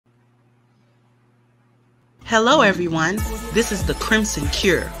Hello everyone, this is the Crimson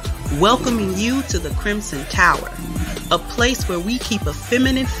Cure, welcoming you to the Crimson Tower, a place where we keep a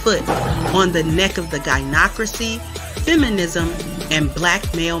feminine foot on the neck of the gynocracy, feminism, and black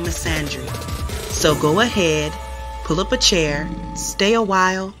male misandry. So go ahead, pull up a chair, stay a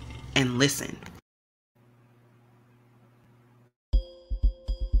while, and listen.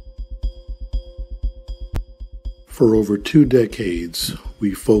 For over 2 decades,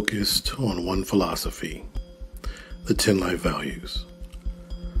 we focused on one philosophy, the 10 life values.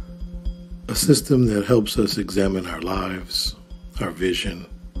 A system that helps us examine our lives, our vision,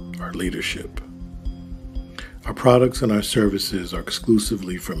 our leadership. Our products and our services are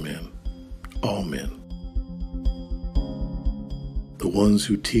exclusively for men, all men. The ones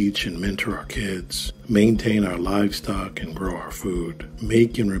who teach and mentor our kids, maintain our livestock and grow our food,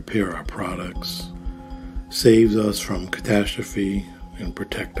 make and repair our products, saves us from catastrophe, and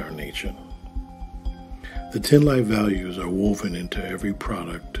protect our nation. The 10 life values are woven into every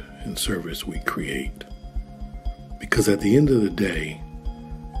product and service we create. Because at the end of the day,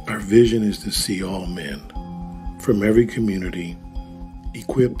 our vision is to see all men from every community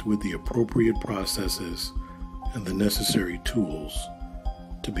equipped with the appropriate processes and the necessary tools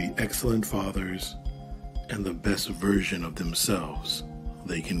to be excellent fathers and the best version of themselves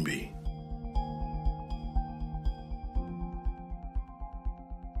they can be.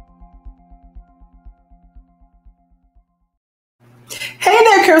 Hey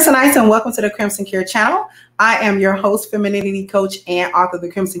there, Crimsonites, and welcome to the Crimson Cure channel. I am your host, Femininity coach, and author of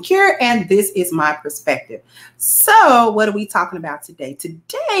the Crimson Cure, and this is my perspective. So what are we talking about today?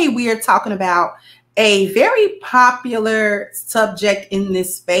 Today, we are talking about a very popular subject in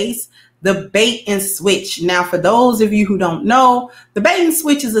this space, the bait and switch. Now, for those of you who don't know, the bait and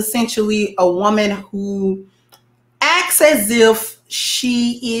switch is essentially a woman who acts as if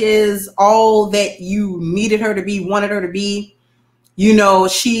she is all that you needed her to be, wanted her to be. You know,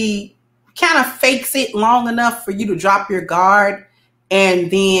 she kind of fakes it long enough for you to drop your guard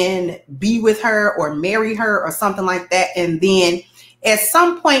and then be with her or marry her or something like that. And then at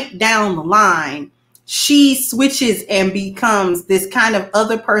some point down the line, she switches and becomes this kind of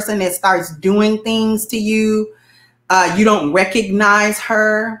other person that starts doing things to you. You don't recognize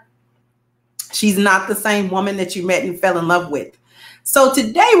her. She's not the same woman that you met and fell in love with. So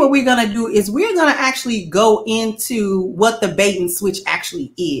today what we're going to do is we're going to actually go into what the bait and switch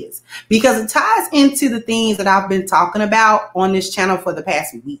actually is, because it ties into the things that I've been talking about on this channel for the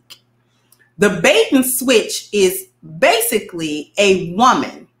past week. The bait and switch is basically a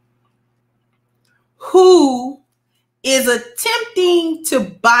woman who is attempting to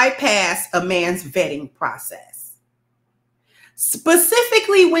bypass a man's vetting process,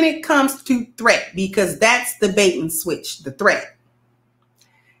 specifically when it comes to threat, because that's the bait and switch, the threat.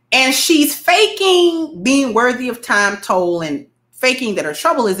 And she's faking being worthy of time toll and faking that her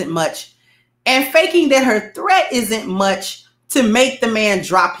trouble isn't much and faking that her threat isn't much to make the man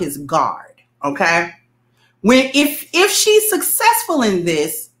drop his guard. Okay. If she's successful in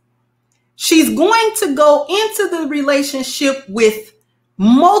this, she's going to go into the relationship with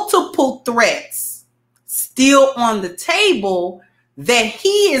multiple threats still on the table that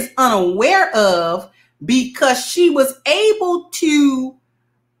he is unaware of, because she was able to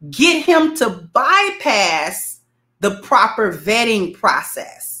get him to bypass the proper vetting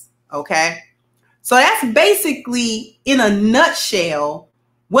process. Okay. So that's basically in a nutshell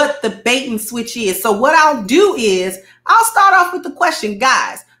what the bait and switch is. So what I'll do is I'll start off with the question,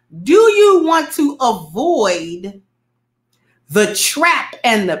 guys, do you want to avoid the trap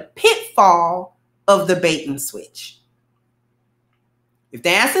and the pitfall of the bait and switch? If the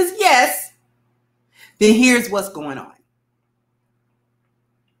answer is yes, then here's what's going on.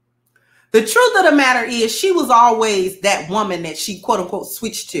 The truth of the matter is she was always that woman that she quote unquote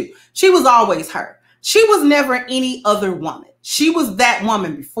switched to. She was always her. She was never any other woman. She was that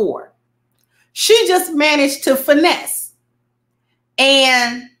woman before. She just managed to finesse.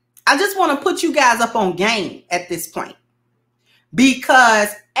 And I just want to put you guys up on game at this point,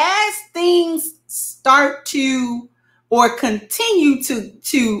 because as things start to or continue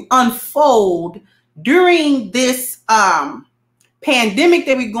to unfold during this pandemic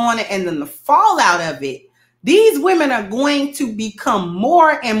that we're going to, and then the fallout of it, these women are going to become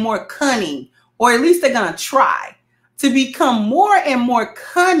more and more cunning, or at least they're going to try to become more and more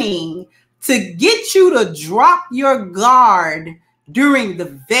cunning to get you to drop your guard during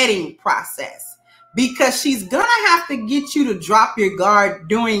the vetting process, because she's going to have to get you to drop your guard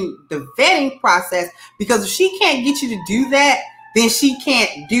during the vetting process, because if she can't get you to do that, then she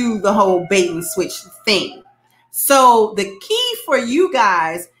can't do the whole bait and switch thing. So the key for you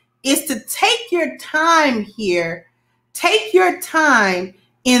guys is to take your time here. Take your time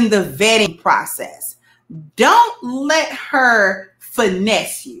in the vetting process. Don't let her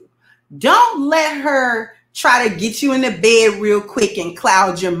finesse you. Don't let her try to get you in the bed real quick and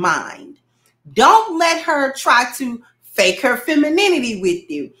cloud your mind. Don't let her try to fake her femininity with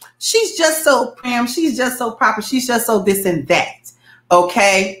you. She's just so prim. She's just so proper. She's just so this and that.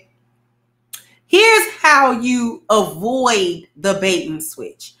 Okay? Here's how you avoid the bait and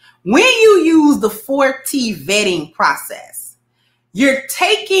switch. When you use the 4T vetting process, you're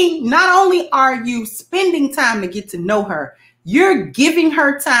taking, not only are you spending time to get to know her, you're giving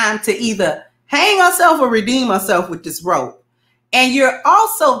her time to either hang herself or redeem herself with this rope. And you're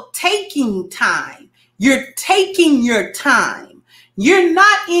also taking time. You're taking your time. You're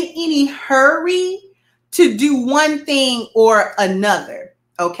not in any hurry to do one thing or another,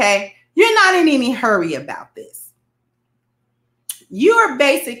 okay? You're not in any hurry about this. You're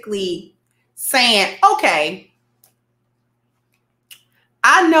basically saying, okay,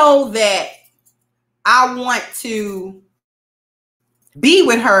 I know that I want to be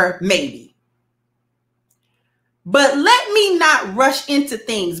with her, maybe. But let me not rush into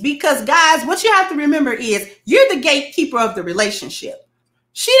things, because guys, what you have to remember is you're the gatekeeper of the relationship.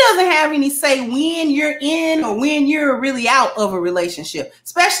 She doesn't have any say when you're in or when you're really out of a relationship.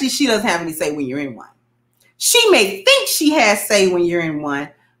 Especially she doesn't have any say when you're in one. She may think she has say when you're in one,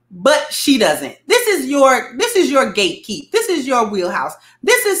 but she doesn't. This is your gatekeep. This is your wheelhouse.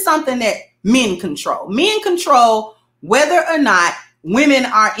 This is something that men control. Men control whether or not women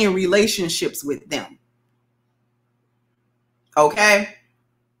are in relationships with them. Okay?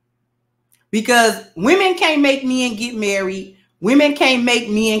 Because women can't make men get married. Women can't make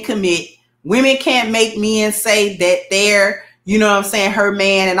men commit. Women can't make men say that they're, you know what I'm saying, her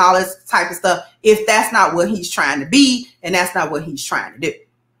man and all this type of stuff, if that's not what he's trying to be and that's not what he's trying to do.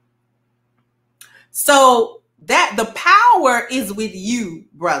 So that the power is with you,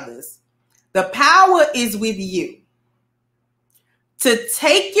 brothers. The power is with you to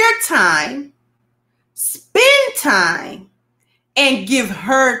take your time, spend time, and give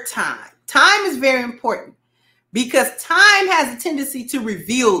her time. Time is very important because time has a tendency to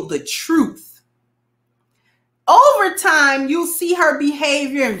reveal the truth. Over time, you'll see her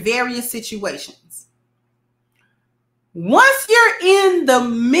behavior in various situations. Once you're in the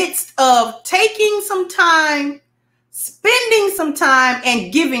midst of taking some time, spending some time,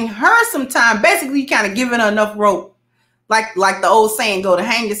 and giving her some time, basically kind of giving her enough rope, like the old saying go, to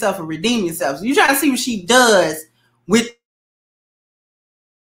hang yourself and redeem yourself. So you're trying to see what she does with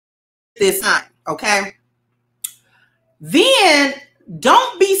this time, okay? Then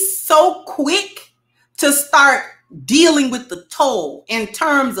don't be so quick to start dealing with the toll in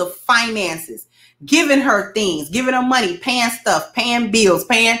terms of finances, giving her things, giving her money, paying stuff, paying bills,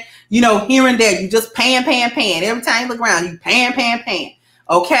 paying, you know, here and there. You just paying. Every time you look around, you paying.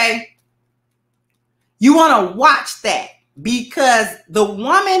 Okay? You want to watch that, because the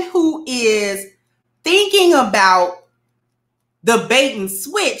woman who is thinking about the bait and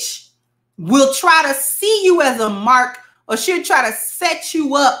switch will try to see you as a mark, or she'll try to set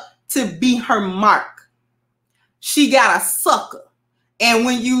you up to be her mark. She got a sucker. And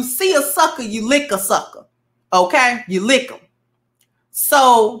when you see a sucker, you lick a sucker. Okay? You lick them.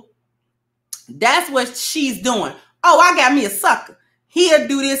 So that's what she's doing. Oh, I got me a sucker. He'll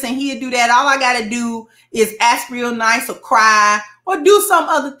do this and he'll do that. All I got to do is ask real nice or cry or do some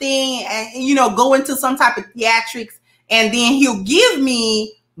other thing and, you know, go into some type of theatrics, and then he'll give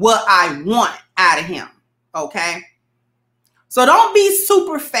me what I want out of him. Okay? So don't be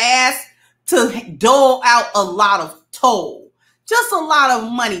super fast to dole out a lot of toll. Just a lot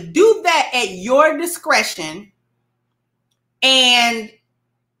of money. Do that at your discretion, and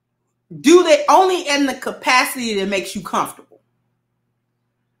do that only in the capacity that makes you comfortable.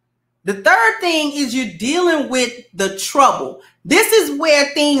 The third thing is you're dealing with the trouble. This is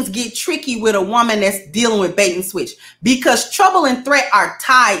where things get tricky with a woman that's dealing with bait and switch, because trouble and threat are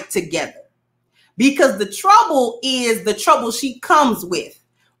tied together. Because the trouble is the trouble she comes with.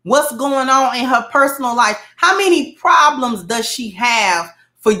 What's going on in her personal life? How many problems does she have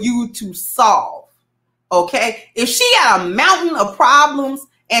for you to solve? Okay? If she got a mountain of problems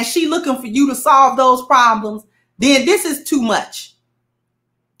and she looking for you to solve those problems, then this is too much.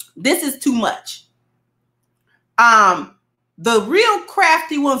 This is too much. The real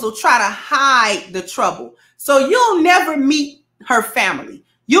crafty ones will try to hide the trouble. So you'll never meet her family.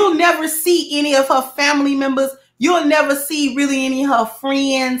 You'll never see any of her family members. You'll never see really any of her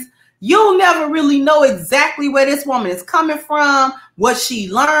friends. You'll never really know exactly where this woman is coming from, what she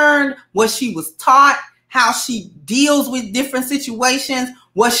learned, what she was taught, how she deals with different situations,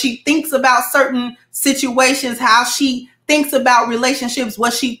 what she thinks about certain situations, how she thinks about relationships,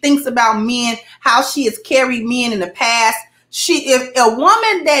 what she thinks about men, how she has carried men in the past. If a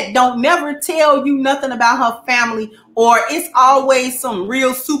woman that don't never tell you nothing about her family, or it's always some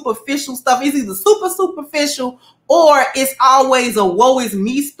real superficial stuff, it's either super superficial or it's always a woe is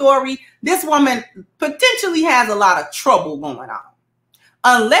me story, this woman potentially has a lot of trouble going on.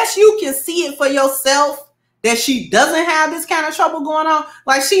 Unless you can see it for yourself that she doesn't have this kind of trouble going on,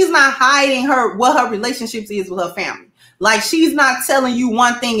 like she's not hiding what her relationships is with her family. Like she's not telling you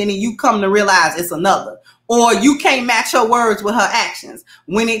one thing and then you come to realize it's another. Or you can't match her words with her actions.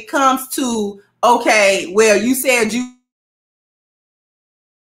 When it comes to, okay, well, you said you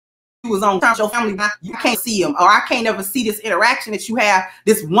was on your family, you can't see them, or I can't ever see this interaction that you have,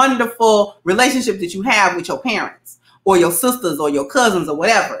 this wonderful relationship that you have with your parents or your sisters or your cousins or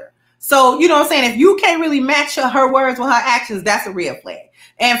whatever. So, you know what I'm saying? If you can't really match her words with her actions, that's a red flag.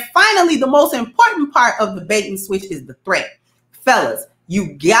 And finally, the most important part of the bait and switch is the threat. Fellas,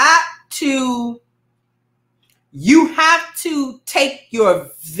 you have to take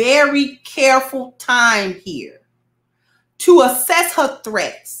your very careful time here to assess her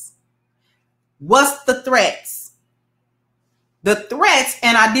threats. What's the threats? The threats,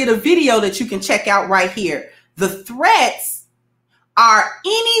 and I did a video that you can check out right here. The threats are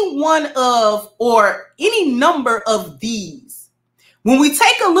any one of or any number of these. When we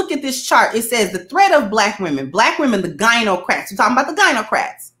take a look at this chart, it says the threat of black women, the gynocrats. We're talking about the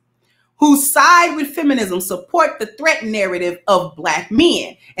gynocrats, who side with feminism, support the threat narrative of black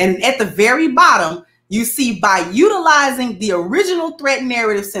men. And at the very bottom, you see, by utilizing the original threat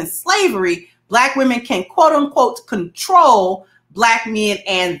narrative since slavery, black women can, quote unquote, control black men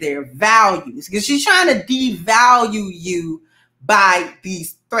and their values. Because she's trying to devalue you by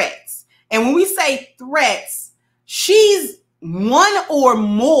these threats. And when we say threats, she's one or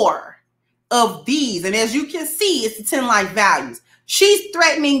more of these. And as you can see, it's the 10 life values. She's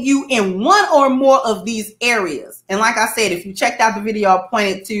threatening you in one or more of these areas. And like I said, if you checked out the video I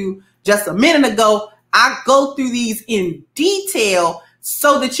pointed to just a minute ago, I go through these in detail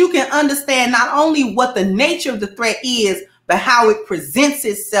so that you can understand not only what the nature of the threat is, but how it presents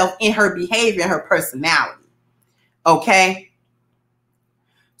itself in her behavior and her personality. Okay?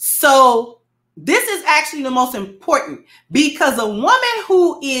 So this is actually the most important, because a woman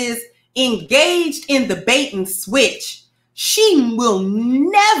who is engaged in the bait and switch, she will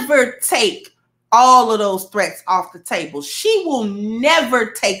never take all of those threats off the table. She will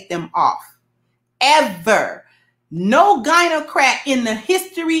never take them off. Ever. No gynocrat in the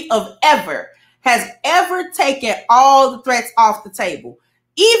history of ever has ever taken all the threats off the table.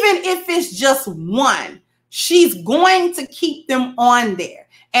 Even if it's just one, she's going to keep them on there.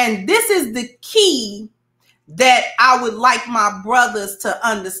 And this is the key that I would like my brothers to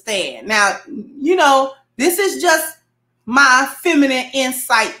understand. Now, you know, this is just my feminine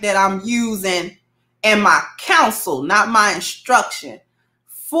insight that I'm using and my counsel, not my instruction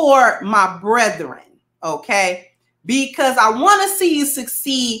for my brethren, okay? Because I want to see you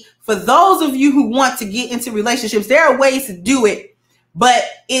succeed. For those of you who want to get into relationships, there are ways to do it, but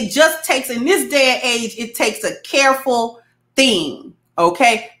it just takes, in this day and age, it takes a careful thing,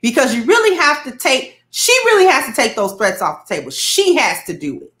 okay? Because you really have to take, she really has to take those threats off the table. She has to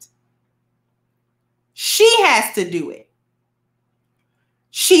do it. She has to do it.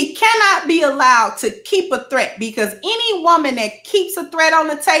 She cannot be allowed to keep a threat, because any woman that keeps a threat on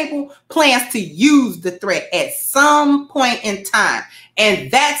the table plans to use the threat at some point in time.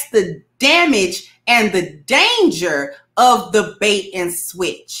 And that's the damage and the danger of the bait and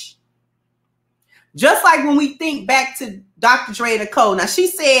switch. Just like when we think back to Dr. Dre Nicole. Now, she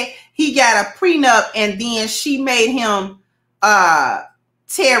said he got a prenup and then she made him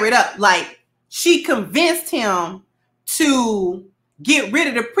tear it up. Like, she convinced him to get rid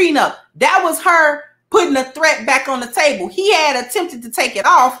of the prenup. That was her putting a threat back on the table. He had attempted to take it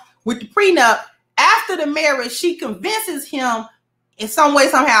off with the prenup. After the marriage, she convinces him in some way,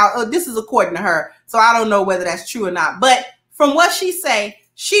 somehow, this is according to her, so I don't know whether that's true or not. But from what she say,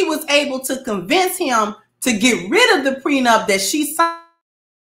 she was able to convince him to get rid of the prenup that she signed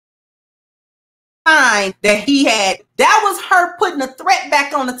that he had. That was her putting a threat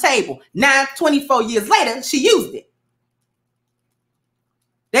back on the table. Now, 24 years later, she used it.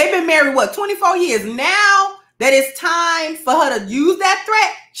 They've been married, what, 24 years? Now that it's time for her to use that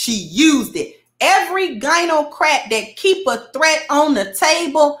threat, she used it. Every gynocrat that keep a threat on the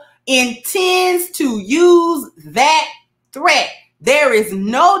table intends to use that threat. There is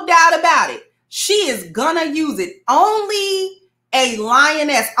no doubt about it. She is gonna use it. Only a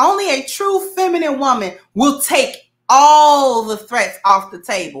lioness, only a true feminine woman will take all the threats off the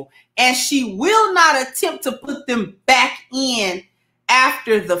table, and she will not attempt to put them back in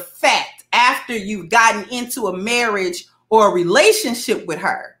after the fact, after you've gotten into a marriage or a relationship with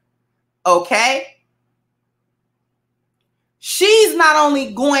her. Okay? She's not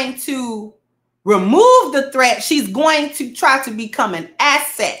only going to remove the threat, she's going to try to become an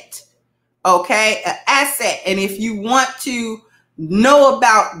asset. Okay? An asset. And if you want to know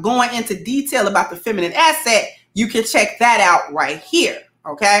about going into detail about the feminine asset, you can check that out right here.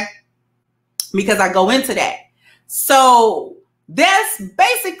 Okay? Because I go into that. So that's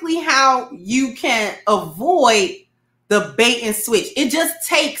basically how you can avoid the bait and switch. It just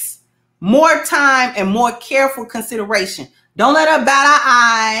takes more time and more careful consideration. Don't let her bat her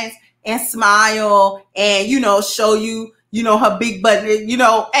eyes and smile and, show you, her big button.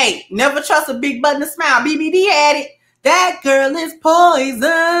 Hey, never trust a big button to smile. BBD had it. That girl is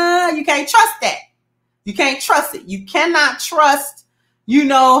poison. You can't trust that. You can't trust it. You cannot trust,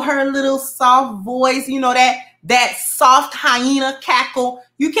 her little soft voice, that soft hyena cackle.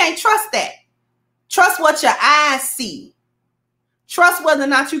 You can't trust that. Trust what your eyes see. Trust whether or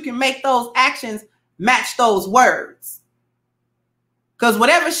not you can make those actions match those words. Because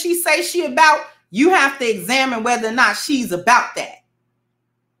whatever she says she about, you have to examine whether or not she's about that.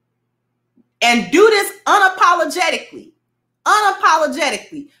 And do this unapologetically.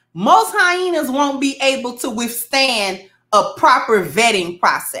 Unapologetically. Most hyenas won't be able to withstand a proper vetting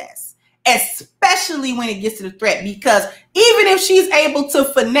process, especially when it gets to the threat, because even if she's able to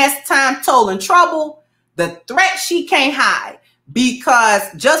finesse time, toll, and trouble, the threat she can't hide. Because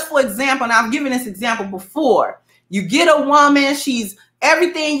just for example, and I've given this example before, you get a woman, she's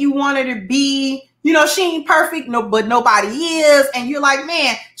everything you want her to be, she ain't perfect, but nobody is, and you're like,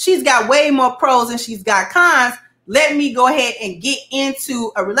 man, she's got way more pros than she's got cons. Let me go ahead and get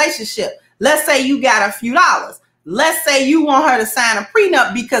into a relationship. Let's say you got a few dollars. Let's say you want her to sign a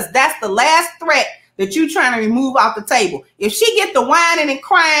prenup because that's the last threat that you're trying to remove off the table. If she get the whining and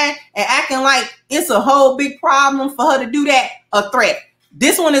crying and acting like it's a whole big problem for her to do that, a threat.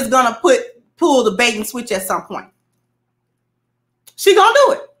 This one is going to pull the bait and switch at some point. She going to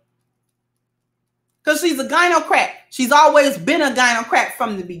do it. Because she's a gynocrat. She's always been a gynocrat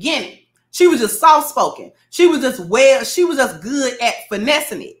from the beginning. She was just soft-spoken. She was just good at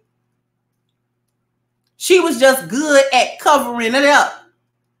finessing it. She was just good at covering it up.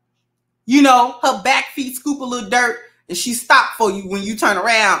 Her back feet scoop a little dirt and she stopped for you when you turn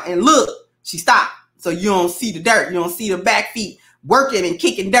around and look. She stopped. So you don't see the dirt. You don't see the back feet working and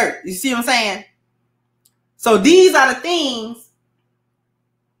kicking dirt. You see what I'm saying? So these are the things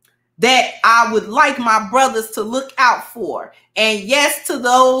that I would like my brothers to look out for. And yes, to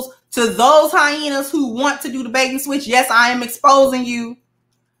those hyenas who want to do the bait and switch, yes, I am exposing you,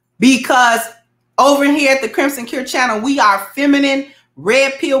 because over here at the Crimson Cure channel, we are feminine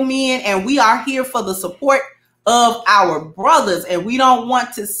red pill men, and we are here for the support of our brothers, and we don't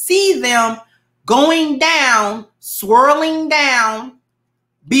want to see them going down, swirling down,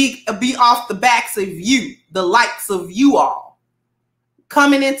 be off the backs of you, the likes of you all,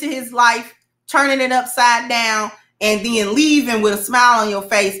 coming into his life, turning it upside down, and then leaving with a smile on your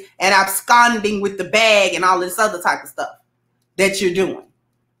face and absconding with the bag and all this other type of stuff that you're doing.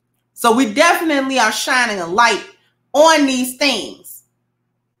 So we definitely are shining a light on these things.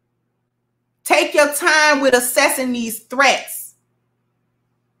 Take your time with assessing these threats,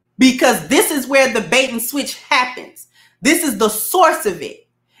 because this is where the bait and switch happens. This is the source of it,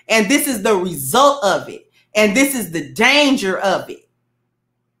 and this is the result of it, and this is the danger of it.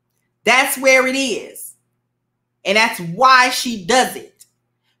 That's where it is. And that's why she does it,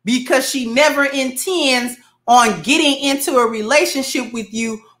 because she never intends on getting into a relationship with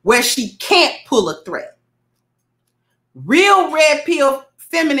you where she can't pull a threat. Real red pill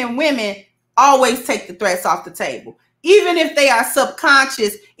feminine women always take the threats off the table. Even if they are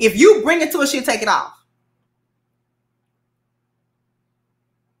subconscious, if you bring it to her, she'll take it off.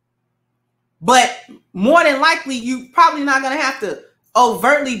 But more than likely, you probably not going to have to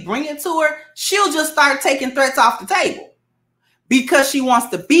overtly bring it to her. She'll just start taking threats off the table because she wants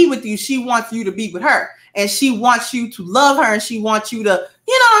to be with you. She wants you to be with her, and she wants you to love her, and she wants you to,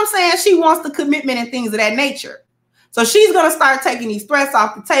 you know what I'm saying? She wants the commitment and things of that nature. So she's going to start taking these threats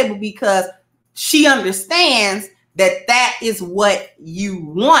off the table because she understands that that is what you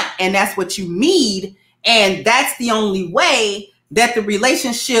want and that's what you need. And that's the only way that the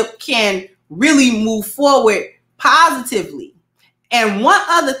relationship can really move forward positively. And one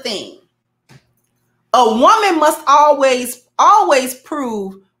other thing, a woman must always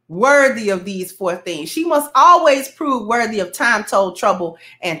prove worthy of these four things. She must always prove worthy of time, toll, trouble,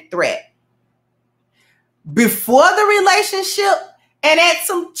 and threat. before the relationship and at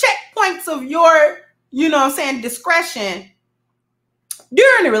some checkpoints of your, discretion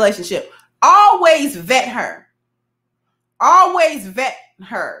during the relationship. Always vet her. Always vet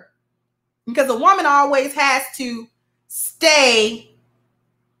her. Because a woman always has to stay.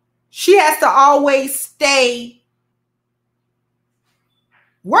 She has to always stay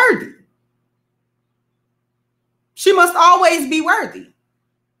worthy. She must always be worthy.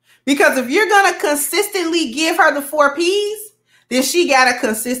 Because if you're going to consistently give her the 4 Ps, then she got to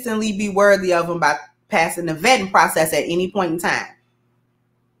consistently be worthy of them by passing the vetting process at any point in time.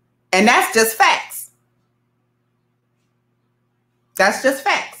 And that's just facts. That's just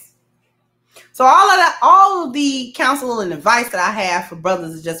facts. So all of the counsel and advice that I have for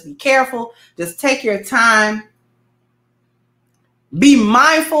brothers is just be careful. Just take your time. Be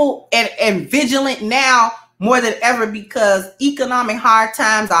mindful and vigilant now more than ever, because economic hard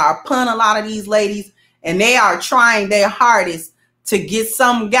times are upon a lot of these ladies, and they are trying their hardest to get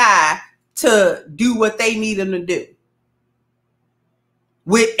some guy to do what they need him to do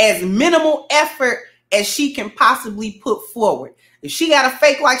with as minimal effort as she can possibly put forward. If she got to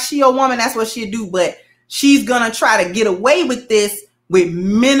fake like she a woman, that's what she'll do, but she's going to try to get away with this with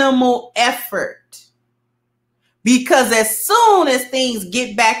minimal effort. Because as soon as things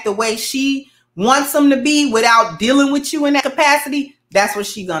get back the way she wants them to be without dealing with you in that capacity, that's what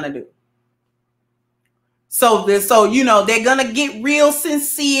she's gonna do. So they're gonna get real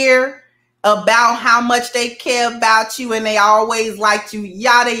sincere about how much they care about you and they always liked you,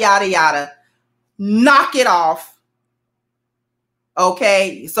 yada, yada, yada. Knock it off.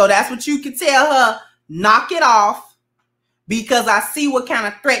 Okay, so that's what you can tell her. Knock it off, because I see what kind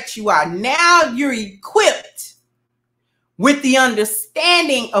of threat you are. Now you're equipped with the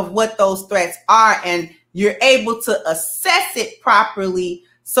understanding of what those threats are, and you're able to assess it properly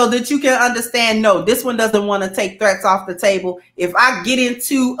so that you can understand, no, this one doesn't want to take threats off the table. If I get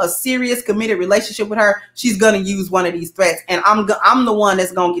into a serious committed relationship with her, she's going to use one of these threats, and I'm the one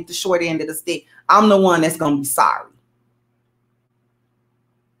that's going to get the short end of the stick. I'm the one that's going to be sorry.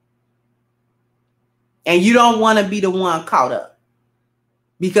 And you don't want to be the one caught up,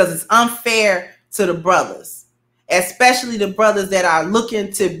 because it's unfair to the brothers. Especially the brothers that are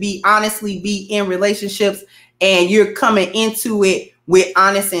looking to honestly be in relationships, and you're coming into it with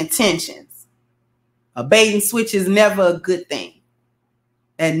honest intentions. A bait and switch is never a good thing,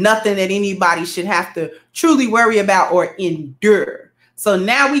 and nothing that anybody should have to truly worry about or endure. So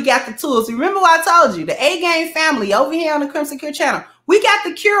now we got the tools. Remember what I told you, the A-Game family over here on the Crimson Cure channel. We got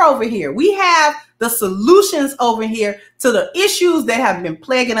the cure over here. We have the solutions over here to the issues that have been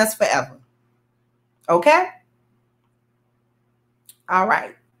plaguing us forever. Okay? All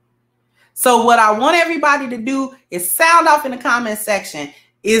right. So what I want everybody to do is sound off in the comment section.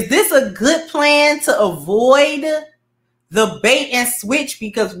 Is this a good plan to avoid the bait and switch?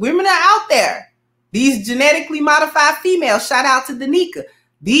 Because women are out there. These genetically modified females, shout out to Danica.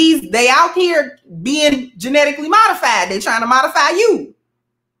 They out here being genetically modified. They trying to modify you.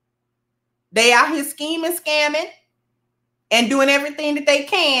 They out here scheming, scamming, and doing everything that they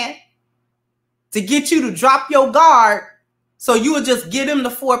can to get you to drop your guard. So you will just give them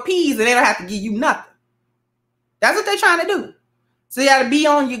the 4 Ps and they don't have to give you nothing. That's what they're trying to do. So you got to be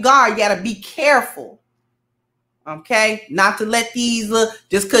on your guard. You got to be careful. Okay? Not to let these,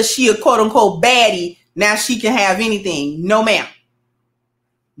 just because she a quote unquote baddie, now she can have anything. No, ma'am.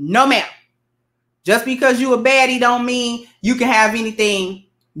 No, ma'am. Just because you a baddie don't mean you can have anything.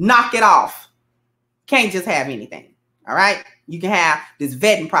 Knock it off. Can't just have anything. All right? You can have this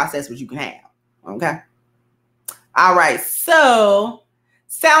vetting process, which you can have. Okay? All right, so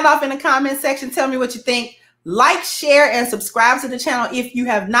sound off in the comment section. Tell me what you think. Like, share, and subscribe to the channel if you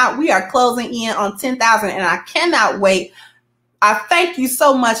have not. We are closing in on 10,000, and I cannot wait. I thank you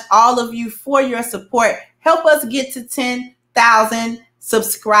so much, all of you, for your support. Help us get to 10,000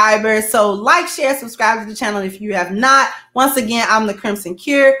 subscribers. So like, share, subscribe to the channel if you have not. Once again, I'm the Crimson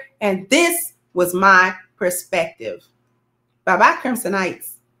Cure, and this was my perspective. Bye-bye, Crimsonites.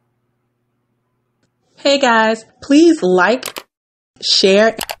 Hey guys, please like,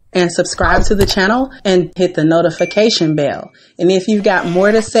 share, and subscribe to the channel and hit the notification bell. And if you've got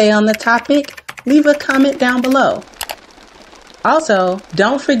more to say on the topic, leave a comment down below. Also,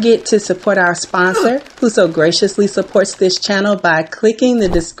 don't forget to support our sponsor, who so graciously supports this channel by clicking the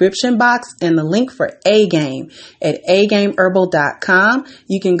description box and the link for A-Game at agameherbal.com.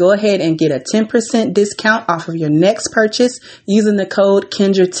 You can go ahead and get a 10% discount off of your next purchase using the code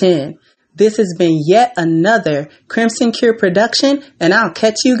Kendra10. This has been yet another Crimson Cure production, and I'll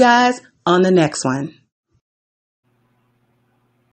catch you guys on the next one.